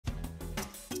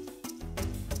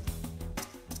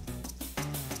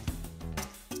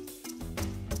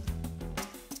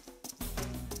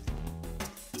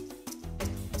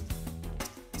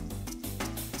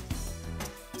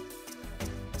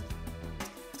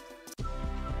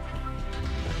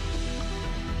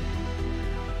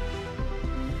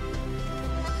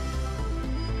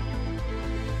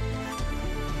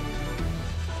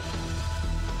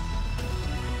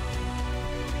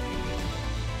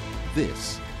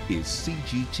This is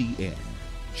CGTN,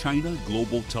 China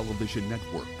Global Television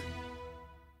Network.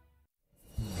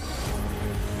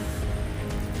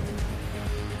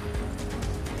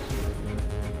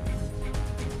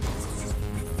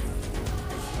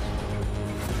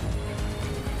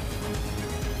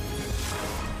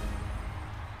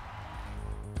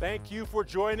 Thank you for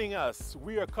joining us.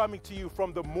 We are coming to you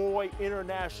from the Moi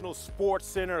International Sports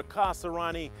Center,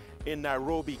 Kasarani in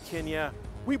Nairobi, Kenya.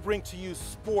 We bring to you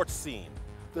Sports Scene,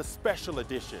 the special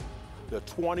edition. The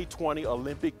 2020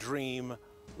 Olympic dream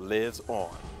lives on.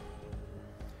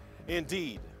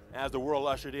 Indeed, as the world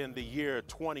ushered in the year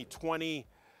 2020,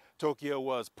 Tokyo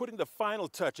was putting the final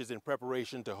touches in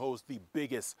preparation to host the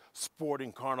biggest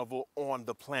sporting carnival on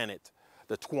the planet,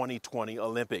 the 2020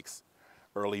 Olympics.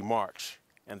 Early March,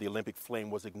 and the Olympic flame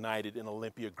was ignited in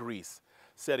Olympia, Greece,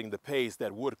 setting the pace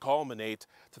that would culminate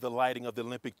to the lighting of the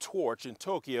Olympic torch in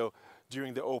Tokyo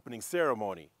during the opening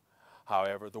ceremony.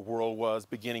 However, the world was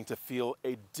beginning to feel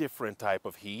a different type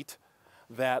of heat,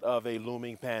 that of a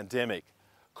looming pandemic.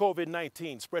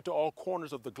 COVID-19 spread to all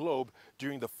corners of the globe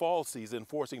during the fall season,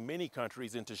 forcing many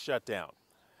countries into shutdown.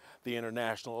 The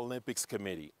International Olympics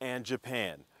Committee and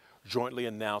Japan jointly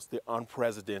announced the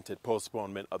unprecedented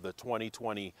postponement of the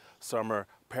 2020 Summer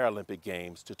Paralympic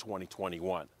Games to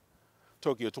 2021.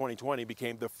 Tokyo 2020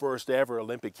 became the first ever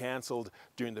Olympic canceled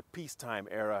during the peacetime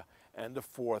era and the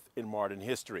fourth in modern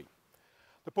history.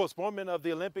 The postponement of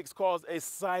the Olympics caused a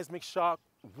seismic shock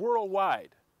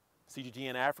worldwide.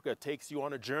 CGTN Africa takes you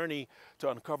on a journey to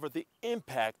uncover the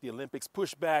impact the Olympics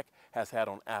pushback has had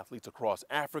on athletes across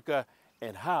Africa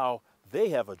and how they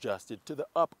have adjusted to the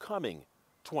upcoming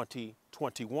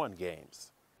 2021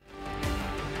 Games.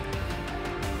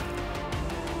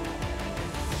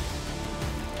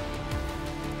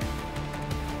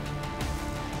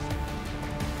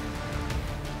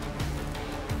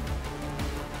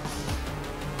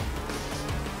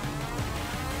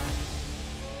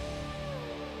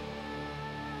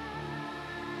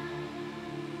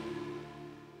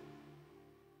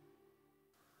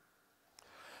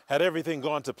 Had everything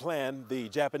gone to plan, the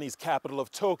Japanese capital of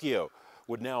Tokyo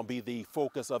would now be the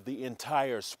focus of the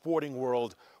entire sporting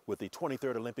world, with the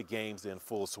 23rd Olympic Games in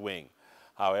full swing.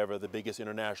 However, the biggest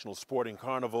international sporting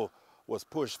carnival was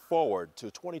pushed forward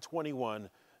to 2021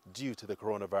 due to the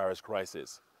coronavirus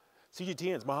crisis.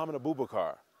 CGTN's Mohammed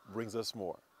Abubakar brings us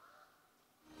more.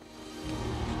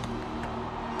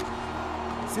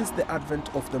 Since the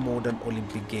advent of the modern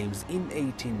Olympic Games in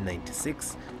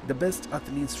 1896, the best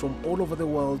athletes from all over the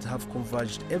world have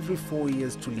converged every 4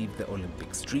 years to live the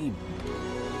Olympic dream.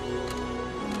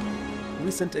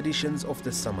 Recent editions of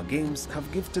the Summer Games have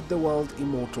gifted the world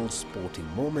immortal sporting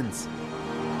moments.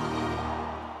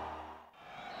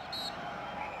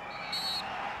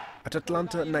 At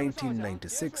Atlanta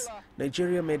 1996,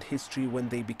 Nigeria made history when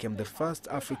they became the first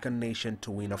African nation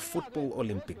to win a football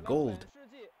Olympic gold.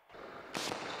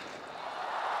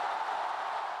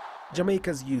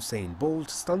 Jamaica's Usain Bolt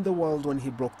stunned the world when he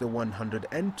broke the 100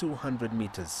 and 200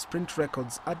 meters sprint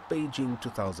records at Beijing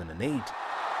 2008.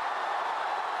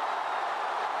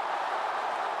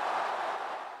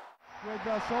 With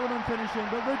Solomon finishing,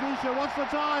 but Rudisha, what's the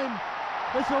time?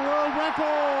 It's a world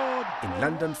record! In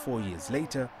London 4 years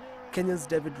later, Kenya's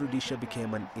David Rudisha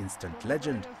became an instant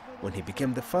legend when he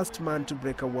became the first man to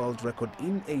break a world record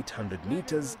in 800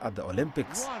 meters at the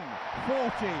Olympics.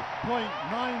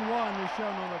 1:40.91 is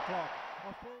shown on the clock.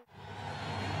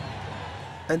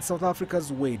 And South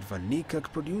Africa's Wade van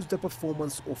Niekerk produced a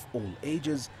performance of all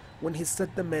ages when he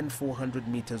set the men 400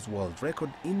 meters world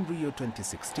record in Rio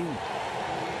 2016.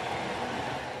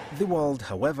 The world,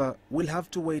 however, will have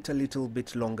to wait a little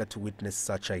bit longer to witness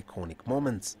such iconic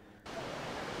moments.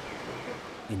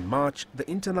 In March, the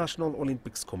International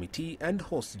Olympics Committee and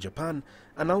host Japan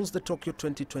announced the Tokyo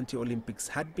 2020 Olympics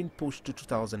had been pushed to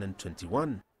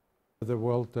 2021. The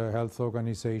World Health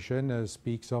Organization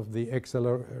speaks of the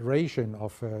acceleration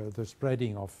of the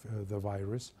spreading of the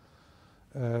virus.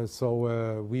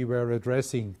 So we were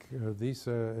addressing this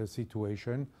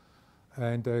situation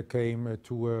and came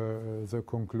to the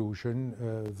conclusion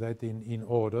that in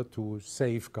order to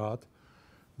safeguard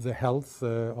the health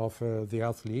of the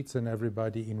athletes and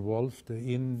everybody involved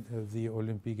in the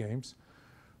Olympic Games,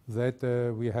 that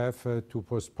we have to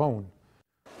postpone.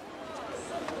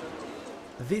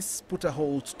 This put a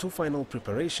halt to final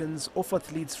preparations of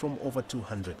athletes from over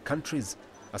 200 countries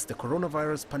as the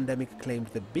coronavirus pandemic claimed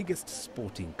the biggest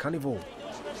sporting carnival.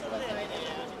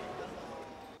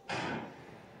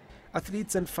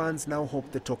 Athletes and fans now hope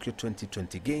the Tokyo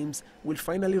 2020 Games will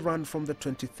finally run from the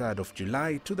 23rd of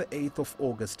July to the 8th of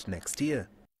August next year.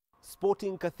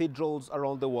 Sporting cathedrals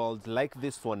around the world like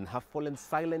this one have fallen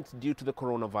silent due to the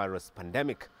coronavirus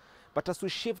pandemic. But as we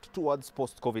shift towards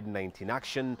post-COVID-19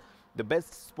 action, the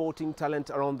best sporting talent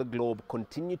around the globe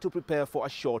continue to prepare for a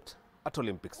shot at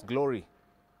Olympics glory.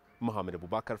 Mohamed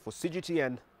Abubakar for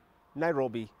CGTN,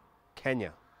 Nairobi,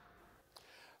 Kenya.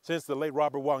 Since the late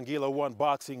Robert Wangila won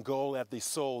boxing gold at the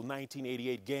Seoul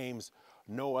 1988 Games,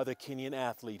 no other Kenyan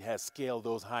athlete has scaled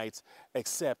those heights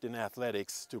except in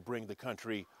athletics to bring the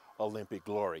country Olympic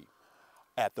glory.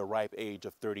 At the ripe age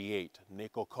of 38,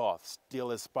 Nick Okoth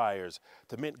still aspires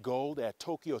to mint gold at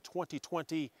Tokyo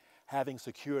 2020, having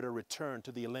secured a return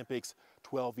to the Olympics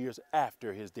 12 years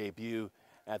after his debut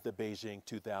at the Beijing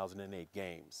 2008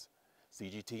 Games.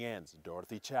 CGTN's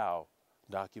Dorothy Chow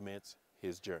documents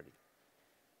his journey.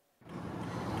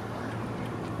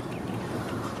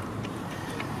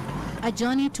 A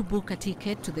journey to book a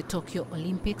ticket to the Tokyo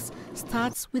Olympics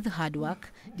starts with hard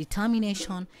work,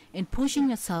 determination, and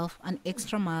pushing yourself an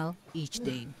extra mile each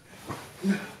day.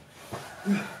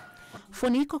 For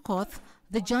Nick Okoth,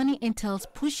 the journey entails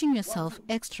pushing yourself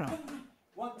extra.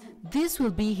 This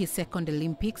will be his second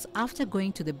Olympics after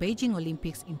going to the Beijing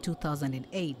Olympics in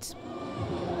 2008.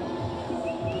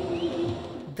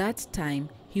 That time,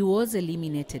 he was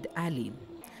eliminated early,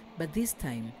 but this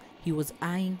time, he was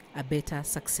eyeing a better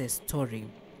success story.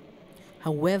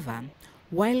 However,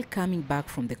 while coming back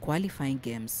from the qualifying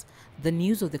games, the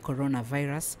news of the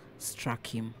coronavirus struck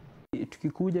him.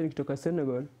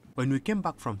 When we came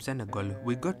back from Senegal,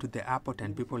 we got to the airport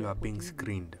and people were being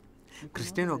screened.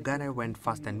 Christine Ogana went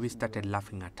first and we started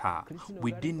laughing at her.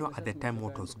 We didn't know at the time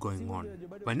what was going on.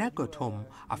 When I got home,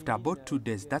 after about 2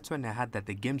 days, that's when I heard that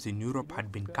the games in Europe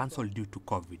had been cancelled due to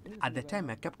COVID. At the time,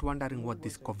 I kept wondering what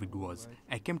this COVID was.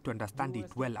 I came to understand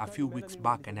it well a few weeks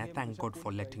back and I thank God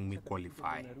for letting me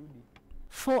qualify.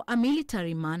 For a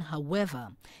military man, however,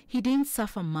 he didn't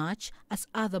suffer much as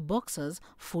other boxers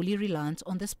fully relied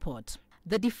on the sport.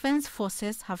 The Defense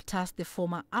Forces have tasked the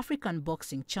former African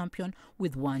boxing champion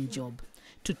with one job: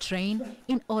 to train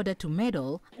in order to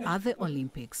medal at the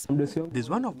Olympics.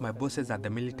 There's one of my bosses at the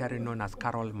military known as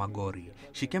Carol Magori.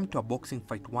 She came to a boxing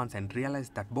fight once and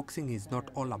realized that boxing is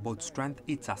not all about strength,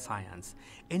 it's a science.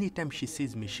 Anytime she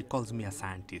sees me, she calls me a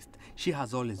scientist. She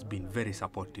has always been very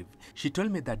supportive. She told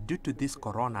me that due to this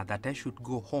corona that I should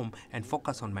go home and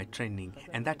focus on my training,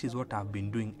 and that is what I've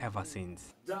been doing ever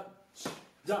since.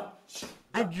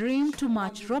 A dream to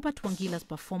match Robert Wangila's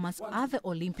performance at the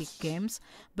Olympic Games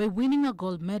by winning a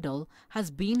gold medal has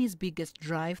been his biggest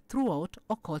drive throughout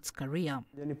Okoth's career.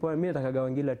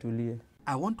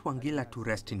 I want Wangila to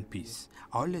rest in peace.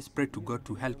 I always pray to God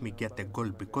to help me get the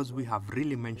gold because we have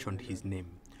really mentioned his name.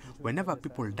 Whenever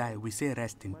people die, we say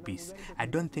rest in peace. I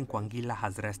don't think Wangila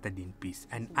has rested in peace,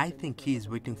 and I think he is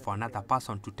waiting for another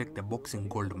person to take the boxing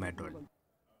gold medal.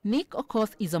 Nick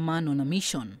Okoth is a man on a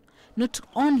mission, not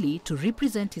only to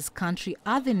represent his country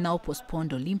at the now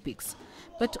postponed Olympics,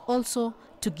 but also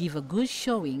to give a good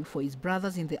showing for his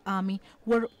brothers in the army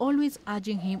who are always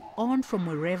urging him on from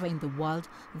wherever in the world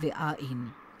they are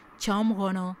in.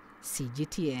 Chamhono,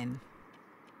 CGTN.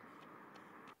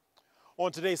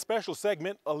 On today's special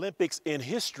segment, Olympics in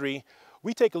History,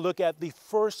 we take a look at the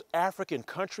first African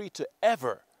country to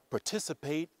ever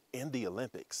participate in the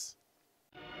Olympics.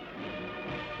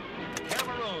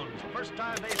 First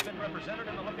time they've been represented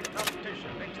in Olympic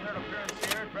competition, makes their appearance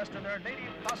here dressed in their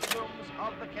native costumes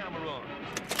of the Cameroons.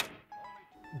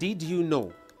 Did you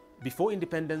know, before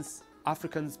independence,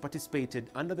 Africans participated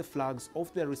under the flags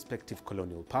of their respective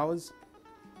colonial powers?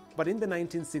 But in the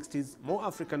 1960s, more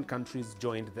African countries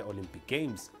joined the Olympic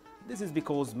Games. This is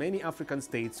because many African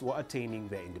states were attaining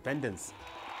their independence.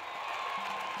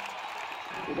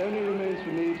 It only remains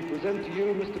for me to present to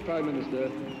you, Mr. Prime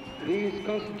Minister, these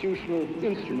constitutional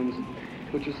instruments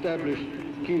which establish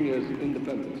Kenya's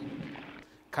independence.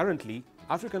 Currently,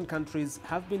 African countries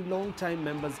have been long-time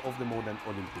members of the modern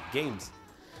Olympic Games.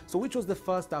 So which was the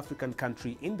first African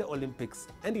country in the Olympics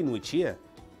and in which year?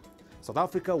 South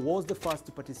Africa was the first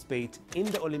to participate in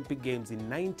the Olympic Games in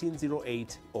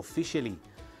 1908 officially.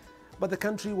 But the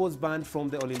country was banned from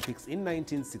the Olympics in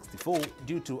 1964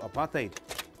 due to apartheid.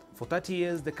 For 30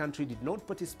 years, the country did not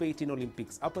participate in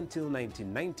Olympics up until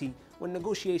 1990, when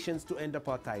negotiations to end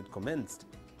apartheid commenced.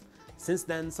 Since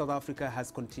then, South Africa has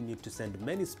continued to send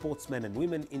many sportsmen and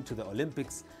women into the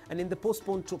Olympics, and in the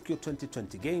postponed Tokyo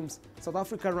 2020 Games, South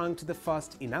Africa ranked the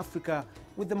first in Africa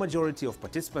with the majority of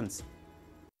participants.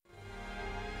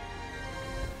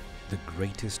 The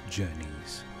greatest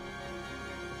journeys,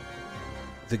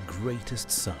 the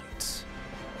greatest sights,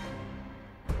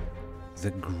 the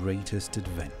greatest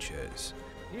adventures.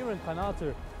 Here in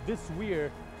Qanater, this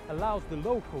weir allows the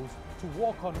locals to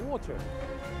walk on water.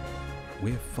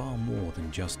 We're far more than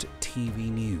just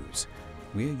TV news.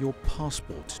 We're your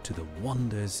passport to the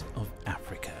wonders of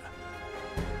Africa.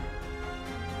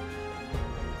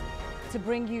 To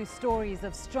bring you stories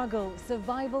of struggle,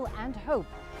 survival and hope.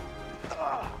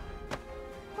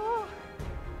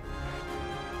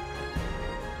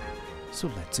 So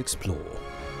let's explore.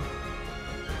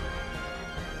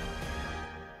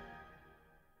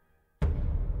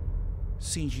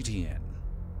 CGTN.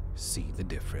 See the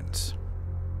difference.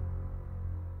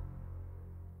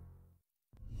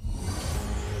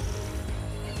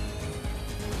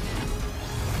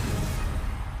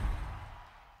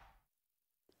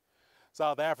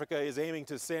 South Africa is aiming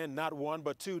to send not one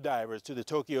but two divers to the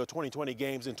Tokyo 2020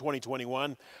 Games in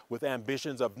 2021 with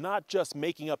ambitions of not just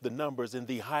making up the numbers in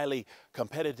the highly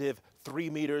competitive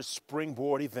 3-meter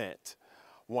springboard event.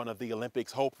 One of the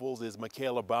Olympics hopefuls is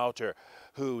Michaela Bouter,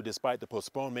 who, despite the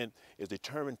postponement, is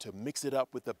determined to mix it up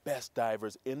with the best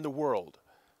divers in the world.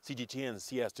 CGTN's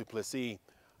C.S. Duplessis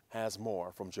has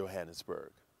more from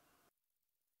Johannesburg.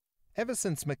 Ever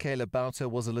since Michaela Bouter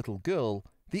was a little girl,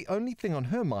 the only thing on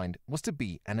her mind was to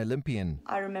be an Olympian.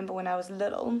 I remember when I was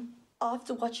little,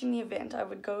 after watching the event, I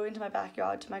would go into my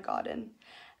backyard to my garden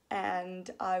and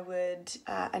I would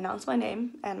announce my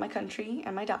name and my country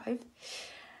and my dive.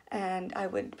 And I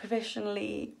would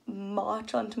professionally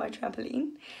march onto my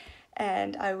trampoline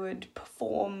and I would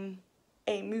perform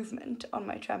a movement on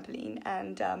my trampoline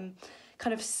and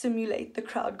kind of simulate the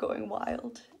crowd going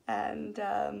wild. And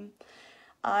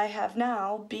I have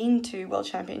now been to World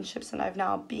Championships and I've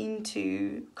now been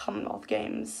to Commonwealth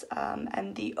Games,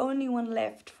 and the only one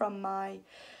left from my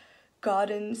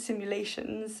garden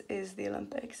simulations is the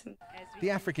Olympics.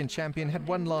 The African champion had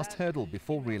one last hurdle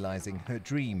before realizing her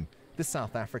dream, the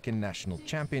South African National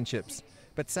Championships.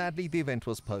 But sadly, the event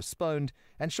was postponed,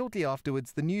 and shortly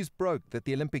afterwards, the news broke that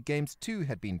the Olympic Games too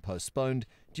had been postponed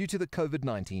due to the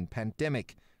COVID-19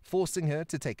 pandemic, forcing her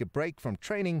to take a break from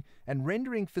training and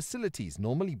rendering facilities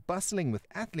normally bustling with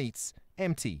athletes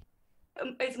empty.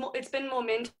 It's been more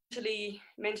mentally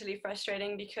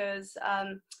frustrating because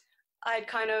I'd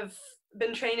kind of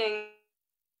been training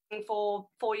for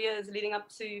 4 years leading up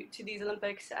to these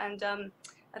Olympics, and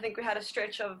I think we had a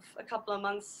stretch of a couple of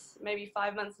months, maybe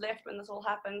 5 months left when this all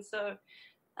happened. So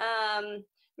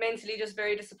mentally just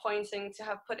very disappointing to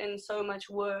have put in so much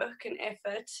work and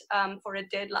effort for a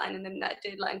deadline and then that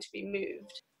deadline to be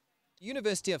moved.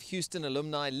 University of Houston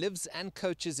alumni lives and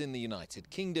coaches in the United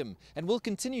Kingdom and will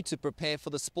continue to prepare for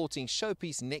the sporting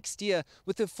showpiece next year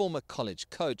with her former college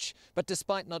coach. But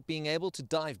despite not being able to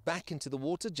dive back into the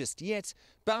water just yet,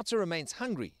 Bouter remains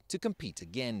hungry to compete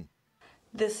again.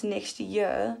 This next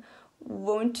year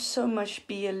won't so much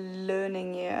be a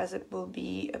learning year as it will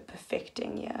be a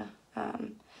perfecting year.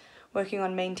 Working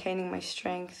on maintaining my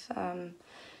strength,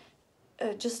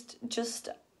 just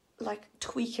like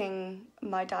tweaking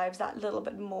my dives that little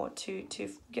bit more to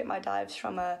get my dives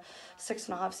from a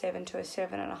 6.5, 7 to a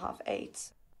 7.5,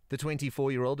 8. The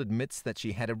 24-year-old admits that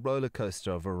she had a roller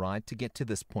coaster of a ride to get to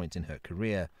this point in her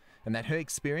career, and that her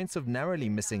experience of narrowly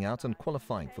missing out on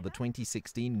qualifying for the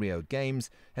 2016 Rio Games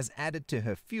has added to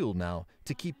her fuel now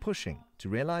to keep pushing to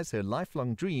realize her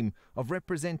lifelong dream of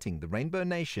representing the Rainbow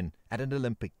Nation at an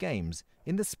Olympic Games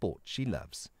in the sport she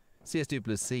loves. C.S.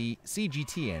 Duplessis,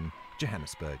 CGTN,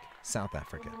 Johannesburg, South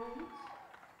Africa.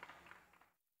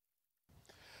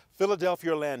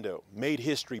 Philadelphia Orlando made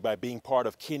history by being part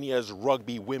of Kenya's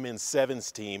rugby women's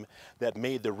sevens team that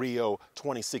made the Rio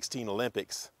 2016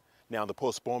 Olympics. Now, the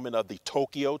postponement of the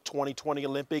Tokyo 2020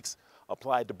 Olympics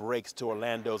applied the brakes to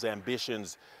Orlando's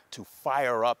ambitions to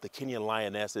fire up the Kenyan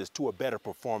Lionesses to a better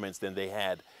performance than they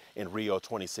had in Rio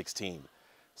 2016.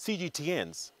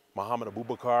 CGTN's Muhammad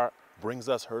Abubakar brings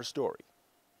us her story.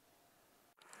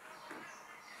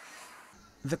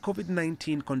 The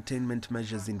COVID-19 containment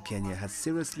measures in Kenya has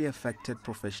seriously affected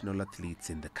professional athletes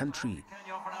in the country.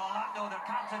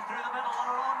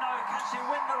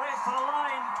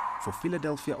 For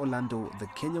Philadelphia Orlando, the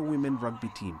Kenya women rugby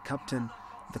team captain,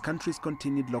 the country's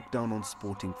continued lockdown on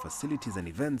sporting facilities and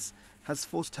events has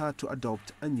forced her to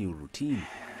adopt a new routine.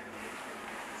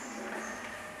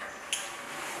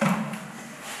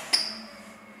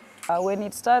 When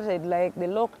it started, like the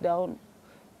lockdown,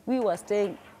 we were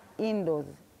staying indoors.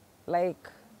 Like,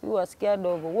 we were scared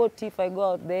of what if I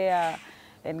go out there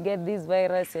and get this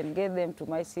virus and get them to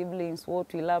my siblings,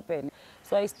 what will happen?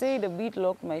 So I stayed a bit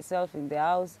locked myself in the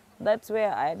house. That's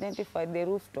where I identified the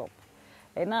rooftop.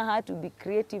 And I had to be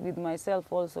creative with myself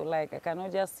also, like I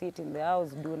cannot just sit in the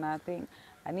house, do nothing.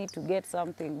 I need to get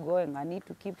something going. I need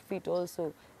to keep fit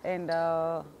also. And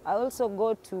I also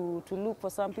go to look for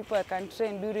some people I can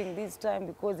train during this time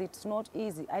because it's not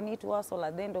easy. I need to hustle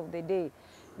at the end of the day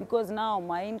because now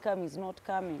my income is not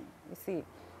coming, you see.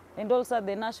 And also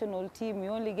the national team, you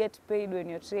only get paid when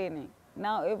you're training.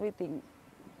 Now everything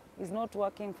is not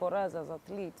working for us as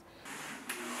athletes.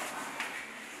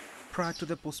 Prior to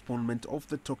the postponement of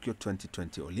the Tokyo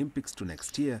 2020 Olympics to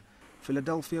next year,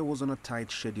 Philadelphia was on a tight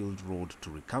scheduled road to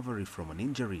recovery from an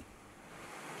injury.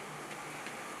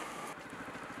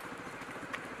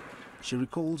 She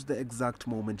recalls the exact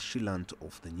moment she learnt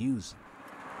of the news.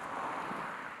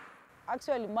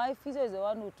 Actually, my physio is the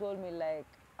one who told me, like,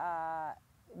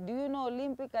 do you know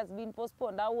Olympic has been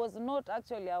postponed? I was not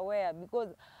actually aware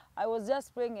because I was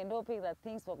just praying and hoping that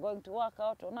things were going to work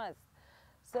out on us.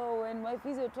 So when my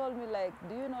physio told me, like,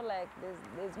 do you know, like,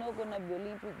 there's not going to be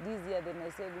Olympic this year, then I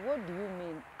said, what do you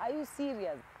mean? Are you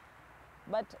serious?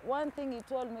 But one thing he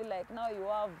told me, like, now you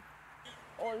have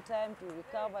all time to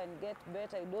recover and get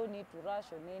better. You don't need to rush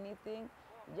on anything.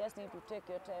 You just need to take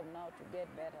your time now to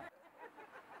get better.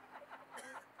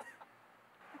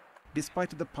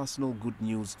 Despite the personal good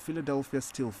news, Philadelphia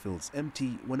still feels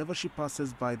empty whenever she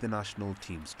passes by the national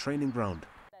team's training ground.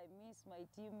 I miss my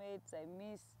teammates, I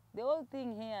miss the whole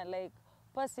thing here, like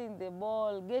passing the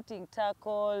ball, getting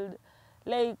tackled,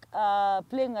 like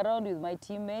playing around with my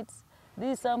teammates.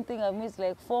 This is something I miss,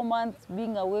 like 4 months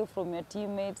being away from your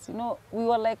teammates. You know, we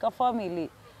were like a family.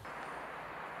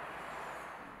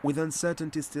 With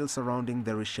uncertainty still surrounding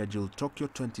the rescheduled Tokyo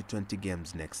 2020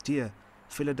 Games next year,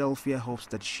 Philadelphia hopes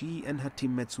that she and her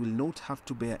teammates will not have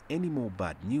to bear any more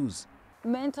bad news.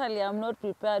 Mentally, I'm not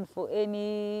prepared for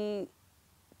any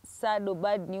sad or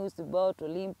bad news about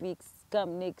Olympics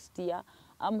come next year.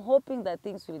 I'm hoping that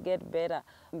things will get better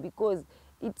because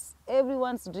it's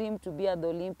everyone's dream to be at the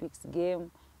Olympics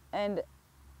game. And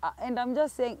I'm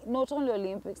just saying, not only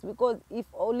Olympics, because if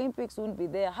Olympics won't be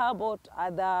there, how about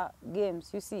other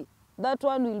games? You see, that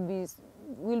one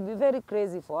will be very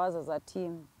crazy for us as a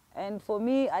team. And for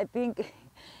me, I think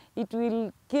it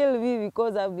will kill me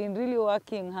because I've been really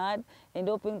working hard and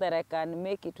hoping that I can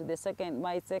make it to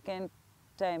my second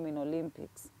time in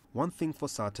Olympics. One thing for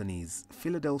certain is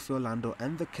Philadelphia Orlando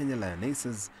and the Kenya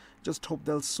Lionesses just hope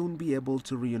they'll soon be able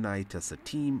to reunite as a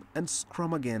team and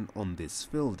scrum again on this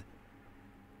field.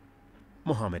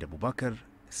 Mohamed Abubakar,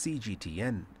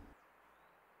 CGTN.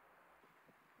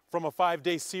 From a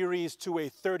 5-day series to a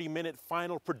 30-minute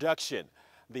final production,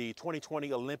 the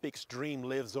 2020 Olympics Dream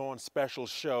Lives On special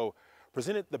show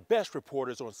presented the best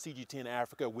reporters on CGTN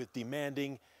Africa with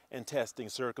demanding and testing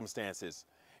circumstances.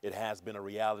 It has been a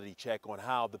reality check on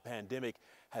how the pandemic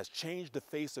has changed the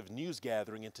face of news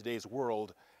gathering in today's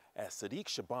world, as Sadiq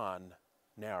Shaban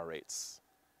narrates.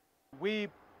 We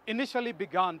initially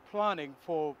began planning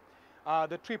for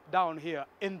the trip down here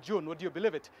in June, would you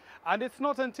believe it? And it's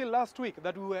not until last week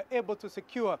that we were able to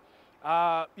secure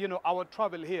our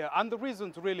travel here. And the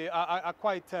reasons really are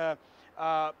quite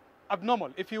abnormal,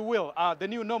 if you will, the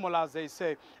new normal, as they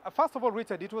say. First of all,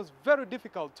 Richard, it was very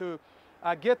difficult to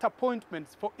get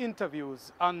appointments for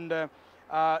interviews and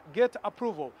get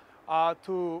approval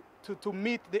to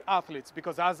meet the athletes,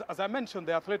 because as I mentioned,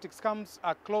 the athletics camps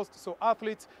are closed, so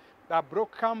athletes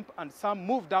broke camp and some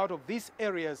moved out of these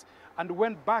areas and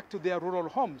went back to their rural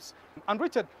homes. And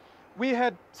Richard, we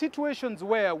had situations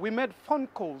where we made phone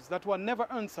calls that were never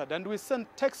answered, and we sent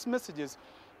text messages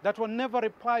that were never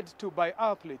replied to by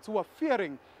athletes who were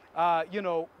fearing,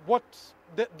 what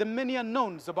the many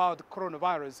unknowns about the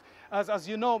coronavirus. As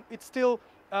you know, it's still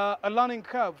a learning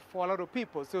curve for a lot of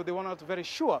people, so they were not very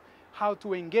sure how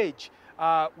to engage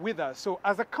with us. So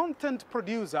as a content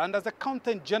producer and as a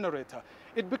content generator,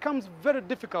 it becomes very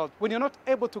difficult when you're not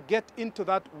able to get into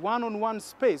that one-on-one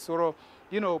space or,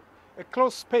 a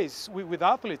close space with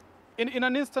athletes. In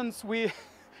an instance, we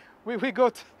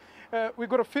got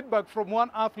a feedback from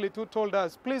one athlete who told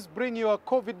us, please bring your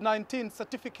COVID-19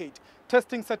 certificate,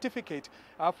 testing certificate,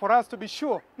 for us to be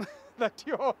sure that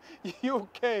you're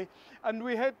okay. And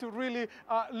we had to really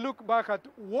look back at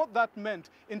what that meant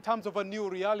in terms of a new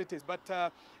realities. But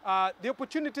the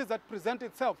opportunities that present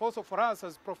itself also for us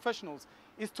as professionals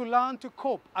is to learn to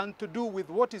cope and to do with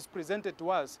what is presented to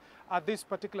us at this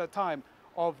particular time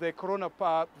of the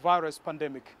coronavirus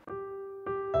pandemic.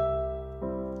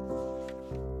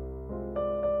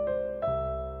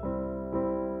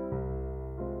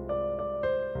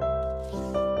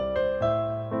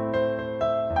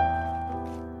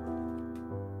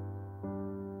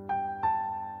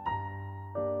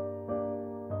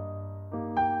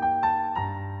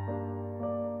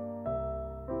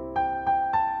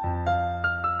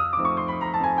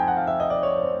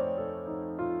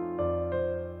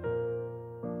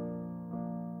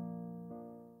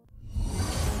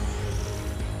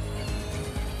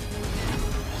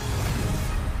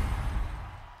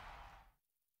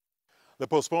 The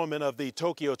postponement of the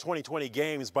Tokyo 2020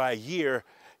 Games by a year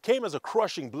came as a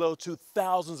crushing blow to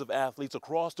thousands of athletes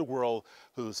across the world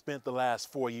who spent the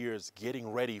last 4 years getting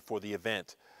ready for the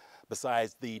event.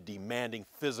 Besides the demanding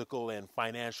physical and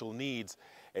financial needs,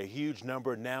 a huge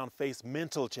number now face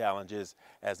mental challenges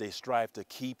as they strive to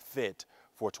keep fit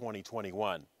for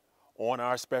 2021. On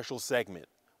our special segment,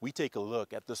 we take a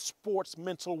look at the sport's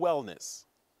mental wellness.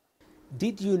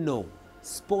 Did you know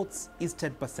sports is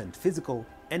 10% physical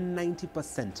and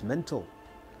 90% mental?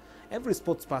 Every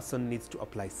sports person needs to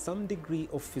apply some degree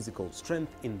of physical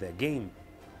strength in their game,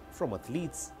 from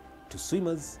athletes to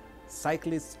swimmers,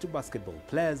 cyclists to basketball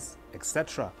players,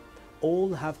 etc.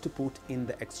 All have to put in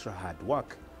the extra hard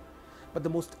work. But the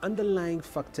most underlying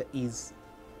factor is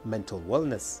mental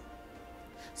wellness.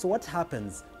 So what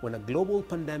happens when a global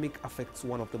pandemic affects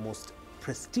one of the most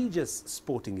prestigious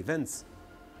sporting events,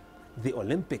 the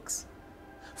Olympics?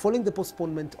 Following the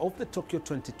postponement of the Tokyo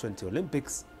 2020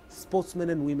 Olympics,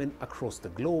 sportsmen and women across the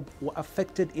globe were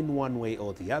affected in one way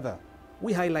or the other.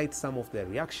 We highlight some of their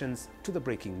reactions to the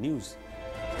breaking news.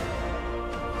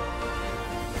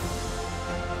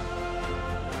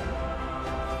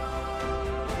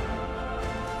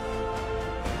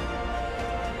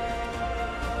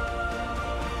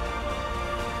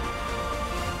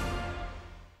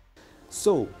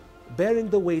 So, bearing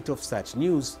the weight of such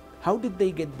news, how did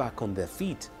they get back on their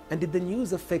feet? And did the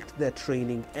news affect their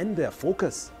training and their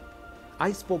focus?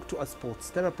 I spoke to a sports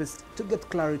therapist to get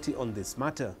clarity on this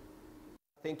matter.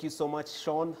 Thank you so much,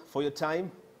 Sean, for your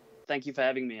time. Thank you for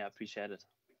having me. I appreciate it.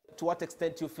 To what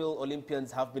extent do you feel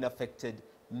Olympians have been affected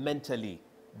mentally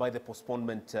by the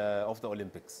postponement of the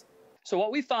Olympics? So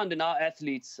what we found in our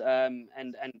athletes,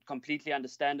 and completely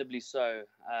understandably so,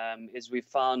 is we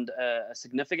found a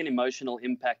significant emotional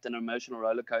impact and emotional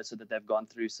roller coaster that they've gone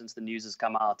through since the news has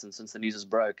come out and since the news has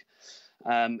broke.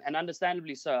 And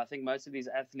understandably so. I think most of these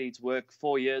athletes work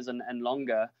 4 years and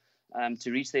longer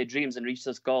to reach their dreams and reach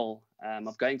this goal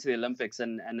of going to the Olympics,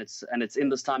 and it's in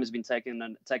this time has been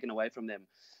taken away from them.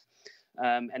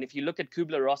 And if you look at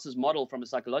Kubler-Ross's model from a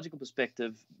psychological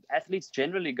perspective, athletes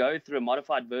generally go through a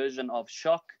modified version of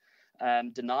shock,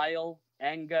 denial,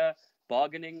 anger,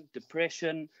 bargaining,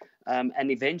 depression,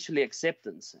 and eventually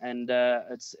acceptance. And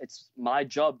it's my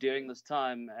job during this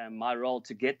time, my role,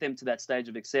 to get them to that stage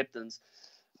of acceptance.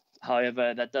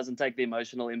 However, that doesn't take the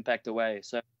emotional impact away.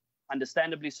 So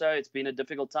understandably so, it's been a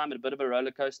difficult time and a bit of a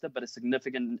roller coaster, but a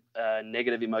significant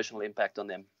negative emotional impact on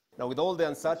them. Now, with all the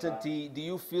uncertainty, do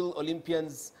you feel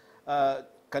Olympians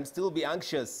can still be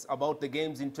anxious about the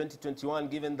Games in 2021,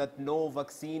 given that no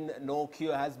vaccine, no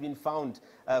cure has been found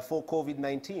for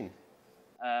COVID-19?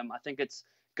 I think it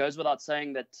goes without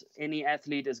saying that any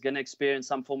athlete is going to experience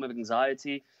some form of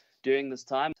anxiety during this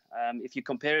time. If you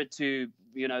compare it to,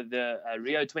 the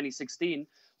Rio 2016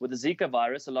 with the Zika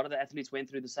virus, a lot of the athletes went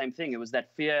through the same thing. It was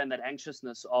that fear and that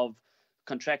anxiousness of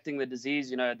contracting the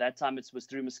disease. At that time it was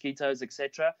through mosquitoes,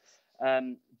 etc.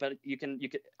 But you can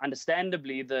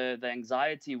understandably the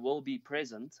anxiety will be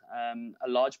present. A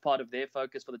large part of their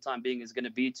focus for the time being is going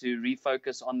to be to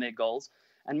refocus on their goals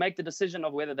and make the decision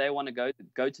of whether they want to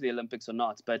go to the Olympics or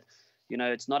not. But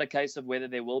it's not a case of whether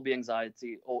there will be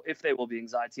anxiety or if there will be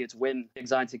anxiety. It's when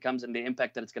anxiety comes and the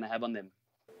impact that it's going to have on them.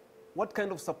 What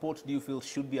kind of support do you feel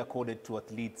should be accorded to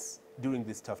athletes during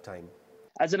this tough time?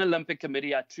 As an Olympic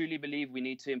committee, I truly believe we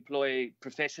need to employ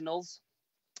professionals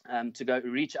to go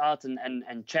reach out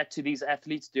and chat to these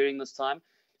athletes during this time.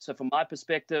 So from my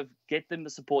perspective, get them the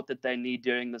support that they need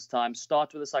during this time.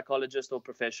 Start with a psychologist or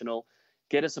professional,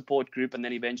 get a support group, and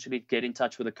then eventually get in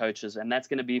touch with the coaches. And that's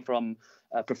going to be from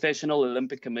a professional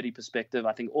Olympic committee perspective.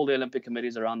 I think all the Olympic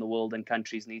committees around the world and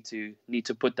countries need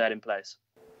to put that in place.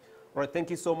 All right, thank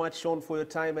you so much, Sean, for your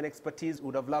time and expertise.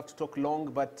 Would have loved to talk long,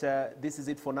 but this is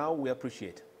it for now. We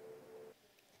appreciate it.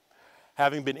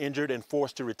 Having been injured and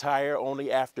forced to retire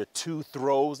only after 2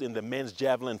 throws in the men's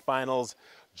javelin finals,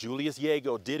 Julius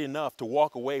Yego did enough to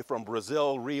walk away from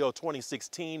Brazil Rio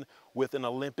 2016 with an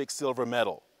Olympic silver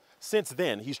medal. Since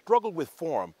then, he struggled with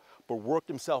form, but worked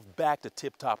himself back to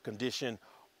tip-top condition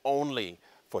only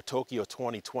for Tokyo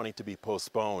 2020 to be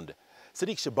postponed.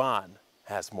 Sadiq Shaban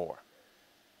has more.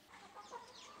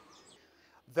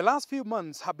 The last few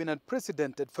months have been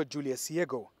unprecedented for Julius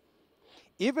Yego.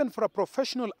 Even for a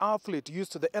professional athlete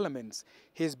used to the elements,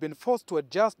 he's been forced to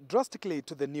adjust drastically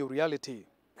to the new reality.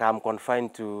 I'm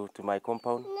confined to my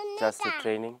compound, just to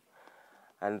training.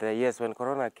 And yes, when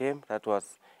Corona came, that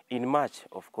was in March,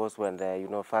 of course, when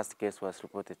the first case was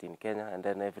reported in Kenya, and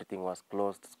then everything was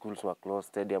closed, schools were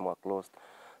closed, stadiums were closed.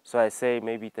 So I say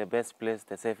maybe the best place,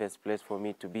 the safest place for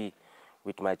me to be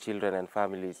with my children and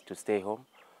families to stay home.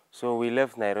 So we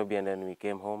left Nairobi and then we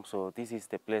came home. So this is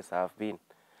the place I've been.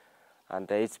 And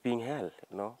it's been hell,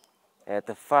 you know. At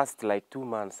the first, like 2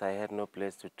 months, I had no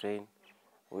place to train.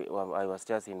 I was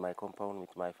just in my compound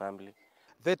with my family.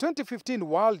 The 2015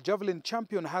 World Javelin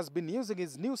Champion has been using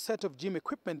his new set of gym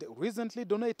equipment recently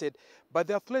donated by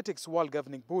the Athletics World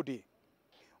Governing Body.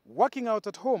 Working out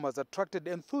at home has attracted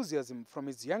enthusiasm from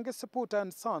his youngest supporter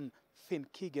and son, Finn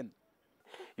Keegan.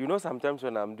 You know, sometimes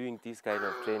when I'm doing this kind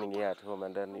of training here at home,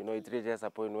 and then, you know, it reaches a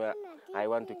point where I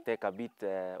want to take a bit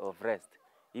of rest.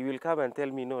 He will come and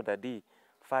tell me, no, Daddy,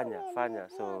 fanya, fanya.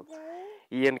 So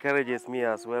he encourages me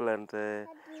as well, and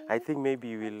I think maybe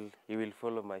he will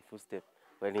follow my footsteps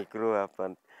when he grows up.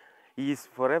 And he is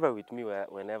forever with me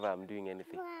whenever I'm doing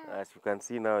anything. As you can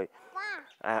see now,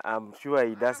 I'm sure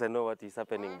he doesn't know what is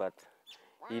happening, but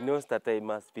he knows that there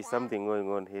must be something going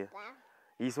on here.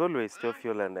 He's always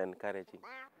jovial and encouraging.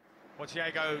 What's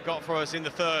Diego got for us in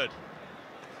the third?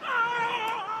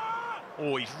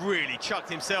 Oh, he's really chucked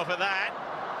himself at that.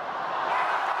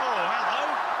 Oh,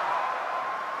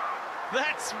 hello.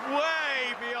 That's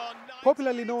way beyond...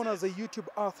 Popularly known as a YouTube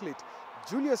athlete,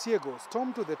 Julius Yego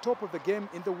stormed to the top of the game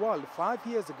in the world 5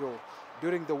 years ago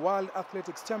during the World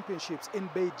Athletics Championships in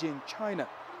Beijing, China.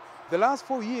 The last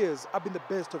 4 years have been the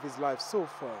best of his life so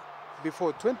far,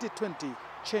 before 2020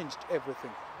 changed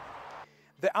everything.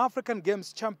 The African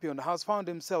Games champion has found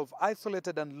himself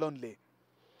isolated and lonely.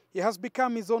 He has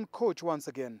become his own coach once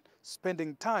again,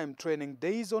 spending time training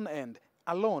days on end,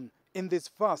 alone in this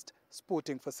vast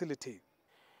sporting facility.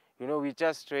 You know, we're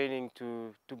just training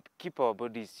to keep our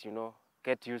bodies, you know,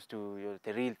 get used to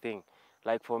the real thing.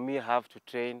 Like for me, I have to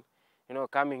train, you know,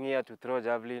 coming here to throw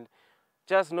javelin,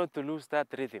 just not to lose that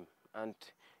rhythm and,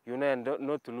 you know, and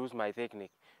not to lose my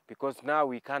technique. Because now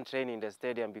we can't train in the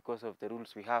stadium because of the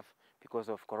rules we have, because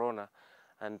of Corona.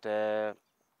 And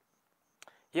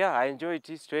yeah, I enjoy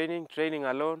this training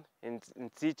alone in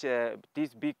such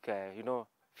this big, you know,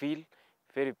 field,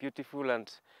 very beautiful,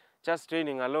 and just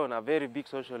training alone, a very big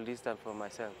social distance for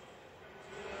myself.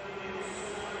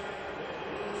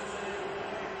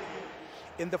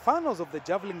 In the finals of the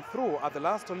javelin throw at the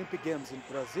last Olympic Games in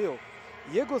Brazil,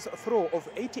 Yego's throw of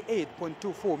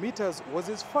 88.24 meters was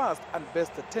his first and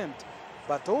best attempt,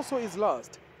 but also his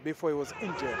last before he was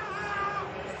injured.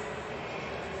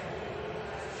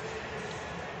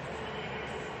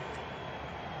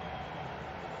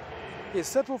 He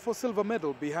settled for silver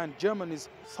medal behind Germany's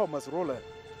Thomas Roller.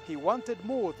 He wanted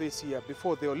more this year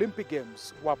before the Olympic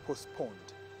Games were postponed.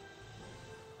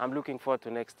 I'm looking forward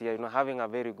to next year, you know, having a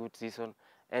very good season,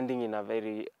 ending in a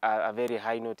very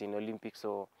high note in Olympics.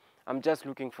 So I'm just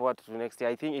looking forward to next year.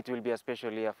 I think it will be a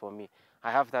special year for me.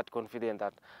 I have that confidence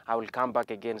that I will come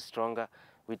back again stronger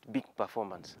with big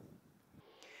performance.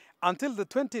 Until the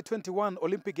 2021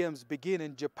 Olympic Games begin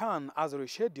in Japan as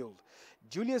rescheduled,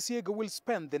 Julius Yego will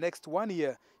spend the next 1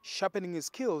 year sharpening his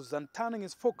skills and turning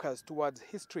his focus towards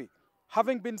history.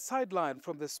 Having been sidelined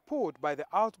from the sport by the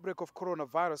outbreak of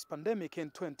coronavirus pandemic in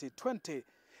 2020,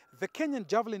 the Kenyan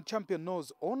javelin champion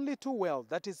knows only too well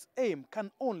that his aim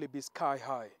can only be sky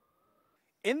high.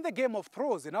 In the game of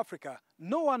throws in Africa,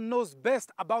 no one knows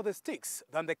best about the sticks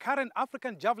than the current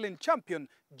African javelin champion,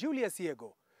 Julius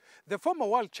Yego. The former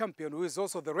world champion, who is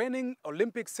also the reigning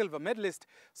Olympic silver medalist,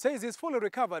 says he's fully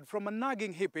recovered from a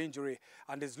nagging hip injury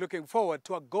and is looking forward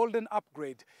to a golden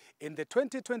upgrade in the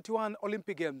 2021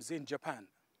 Olympic Games in Japan.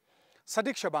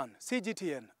 Sadiq Shaban,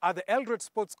 CGTN, at the Eldoret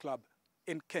Sports Club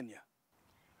in Kenya.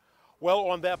 Well,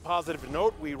 on that positive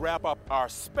note, we wrap up our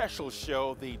special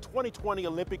show. The 2020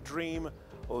 Olympic dream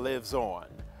lives on.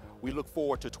 We look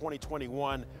forward to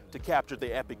 2021 to capture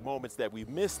the epic moments that we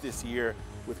missed this year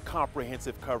with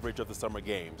comprehensive coverage of the Summer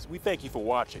Games. We thank you for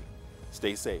watching.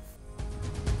 Stay safe.